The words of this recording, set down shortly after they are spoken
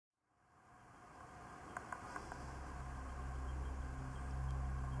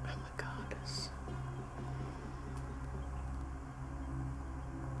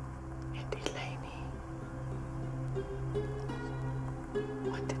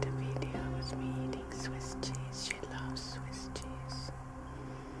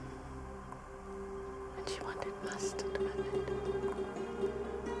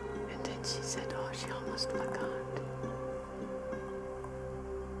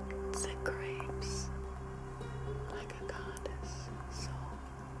cheese and grapes like a goddess. So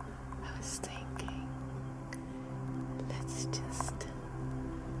I was thinking, let's just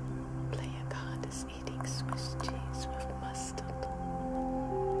play a goddess eating Swiss cheese with mustard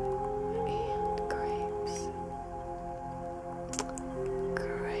and grapes.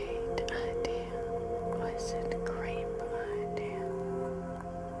 Great idea. Or is it grape idea?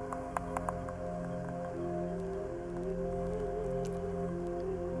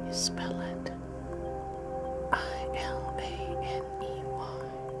 You spell it Ilanney.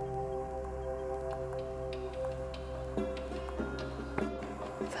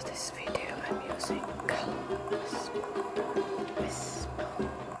 For this video, I'm using Color Whisper.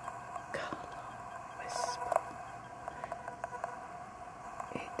 Color Whisper.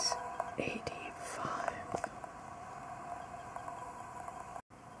 It's 85.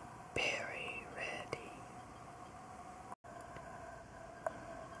 Berry ready.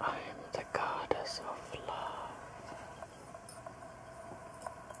 I am the goddess of love.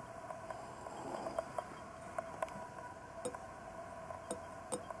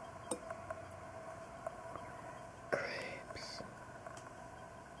 Grapes.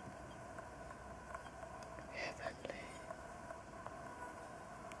 Heavenly.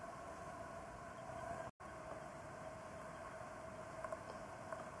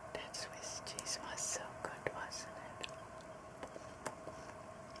 That Swiss cheese was so good, wasn't it?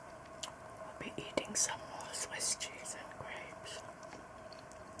 We'll be eating some more Swiss cheese and grapes.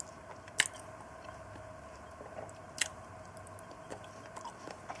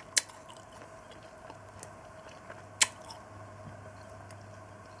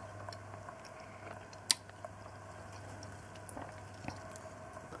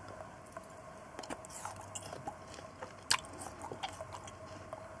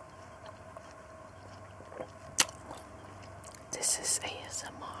 This is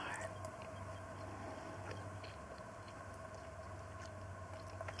ASMR.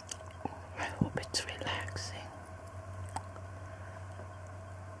 I hope it's relaxing.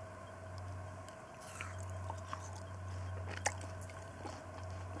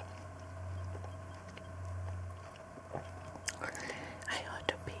 I ought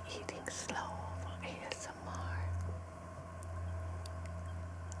to be eating slow for ASMR.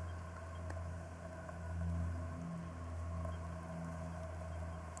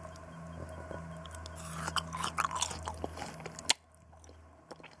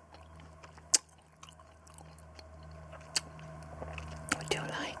 Would you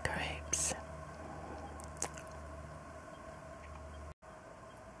like grapes?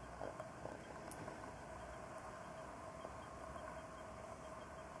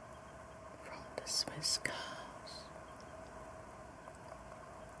 From the Swiss cows.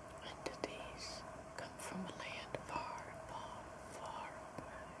 And these come from a land far, far, far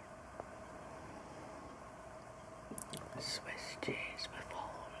away. Swiss cheese with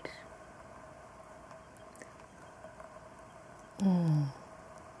holes.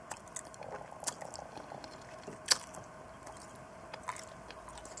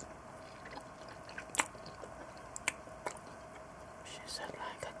 She said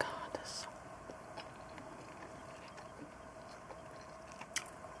like a goddess.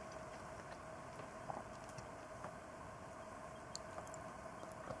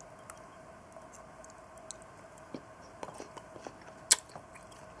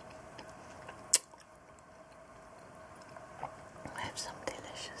 I have some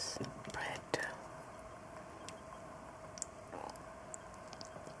delicious bread too.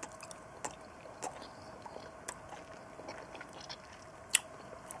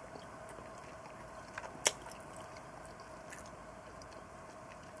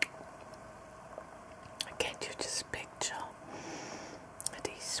 Can't you just picture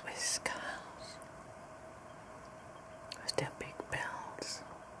these Swiss cows with their big bells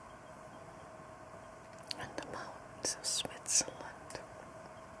and the mountains of Switzerland?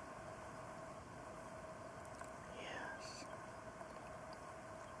 Yes.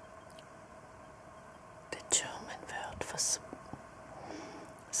 The German word for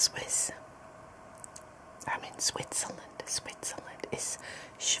Swiss, Switzerland is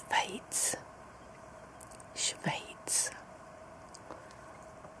Schweiz. Schweiz.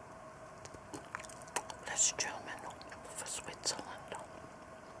 That's German for Switzerland.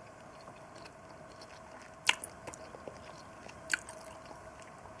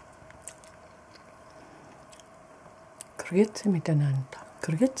 Grüezi miteinander.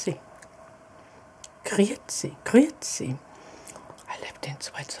 Grüezi. Grüezi. Grüezi. I lived in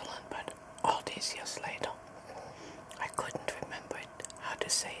Switzerland, but all these years later, I couldn't remember how to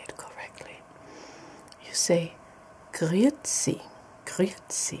say it correctly. You say grüezi,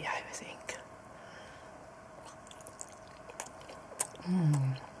 Grüezi, I think.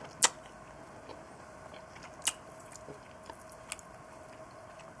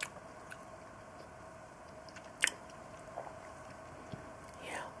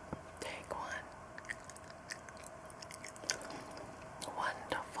 Yeah, take one.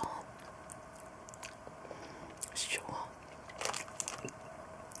 Wonderful. Sure.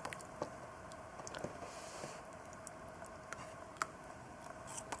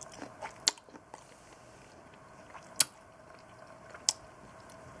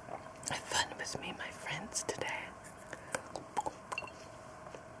 Have fun with me, my friends, today.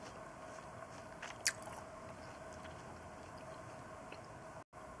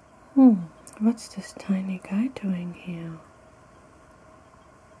 What's this tiny guy doing here?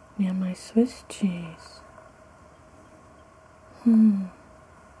 Near my Swiss cheese. Who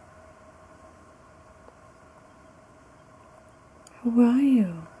are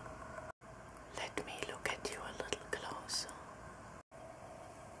you? Let me look at you a little closer.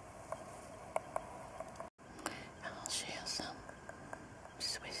 I'll share some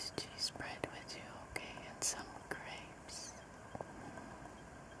Swiss cheese bread with you, okay? And some grapes.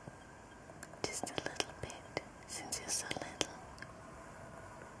 Just a little bit, since you're so little.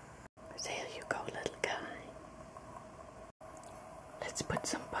 There you go, little guy. Let's put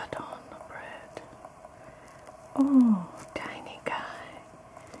some butter on the bread. Oh, tiny guy.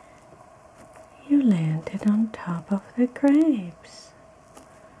 You landed on top of the grapes.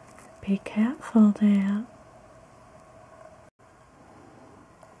 Be careful there.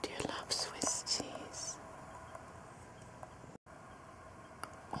 Do you love Swiss cheese?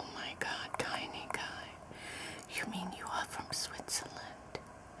 Oh my God, tiny guy. You mean you are from Switzerland?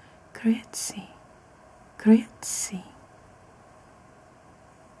 Grüezi. Grüezi.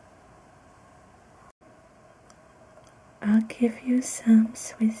 I'll give you some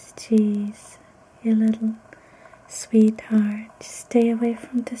Swiss cheese, you little sweetheart. Stay away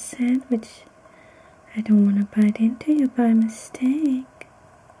from the sandwich. I don't want to bite into you by mistake.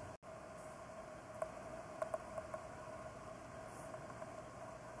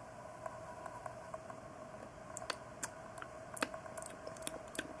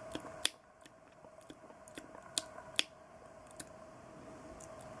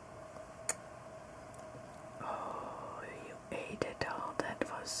 Ate it all, that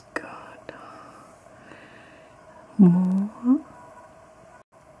was good. More?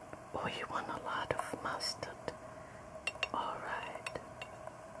 Oh, you want a lot of mustard. Alright.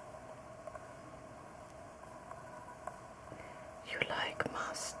 You like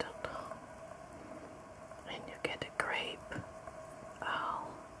mustard, huh? And you get a grape. Oh.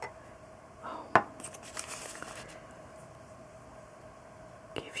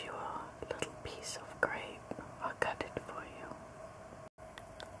 Give you a little piece of grape. I'll cut it for you.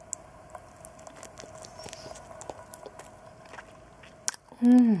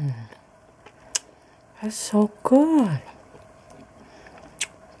 That's so good.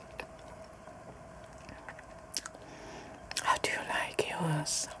 How do you like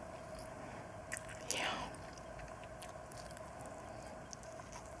yours? Yeah.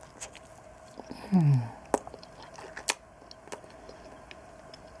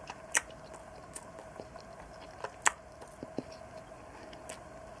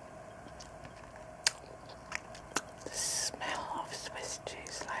 The smell of Swiss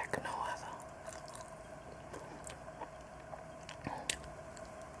cheese like no other.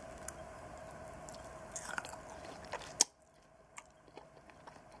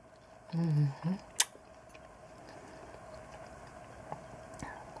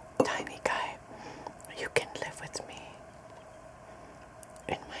 Tiny guy, you can live with me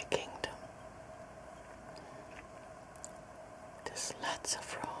in my kingdom. There's lots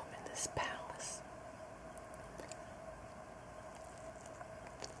of room in this palace.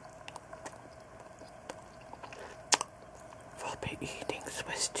 We'll be eating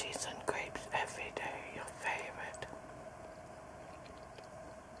Swiss cheese and grapes every day, your favorite.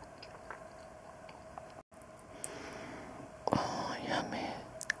 Oh, yummy.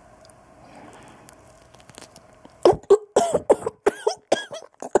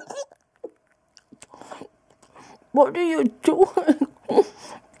 What are you doing?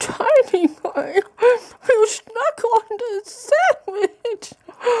 Tiny guy, you snuck on the sandwich.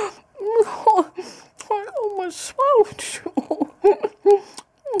 Oh, I almost swallowed you.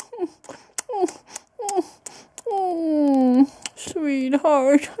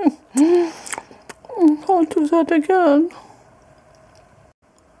 Sweetheart. I'll do that again.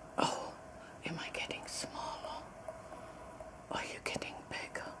 Oh, am I getting smaller? Are you getting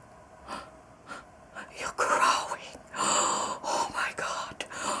bigger? You're growing. Oh my God.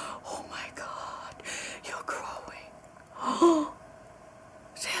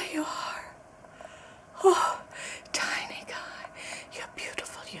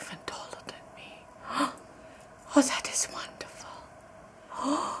 Oh, that is wonderful.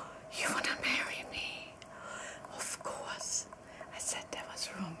 Oh,